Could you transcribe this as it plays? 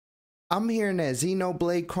I'm hearing that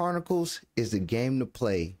Xeonblade Chronicles is the game to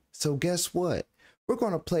play. So guess what? We're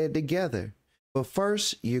going to play it together. But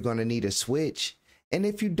first, you're going to need a Switch. And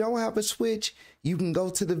if you don't have a Switch, you can go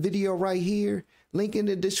to the video right here, link in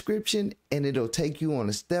the description, and it'll take you on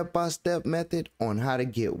a step-by-step method on how to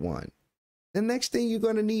get one. The next thing you're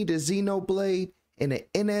going to need is Xeonblade in an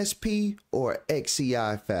NSP or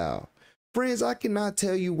XCI file. Friends, I cannot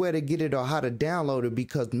tell you where to get it or how to download it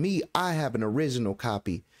because I have an original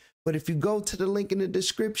copy. But if you go to the link in the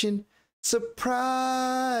description,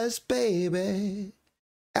 surprise, baby.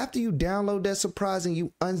 After you download that surprise and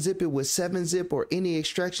you unzip it with 7-zip or any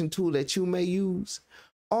extraction tool that you may use,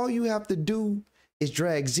 all you have to do is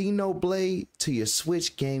drag Xeonblade to your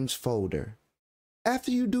Switch Games folder.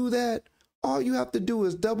 After you do that, all you have to do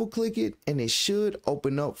is double click it and it should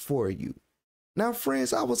open up for you. Now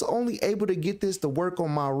friends, I was only able to get this to work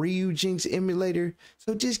on my Ryujinx emulator,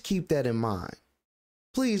 so just keep that in mind.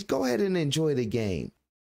 Please go ahead and enjoy the game.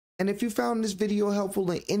 And if you found this video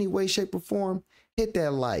helpful in any way, shape, or form, hit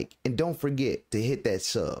that like and don't forget to hit that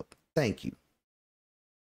sub. Thank you.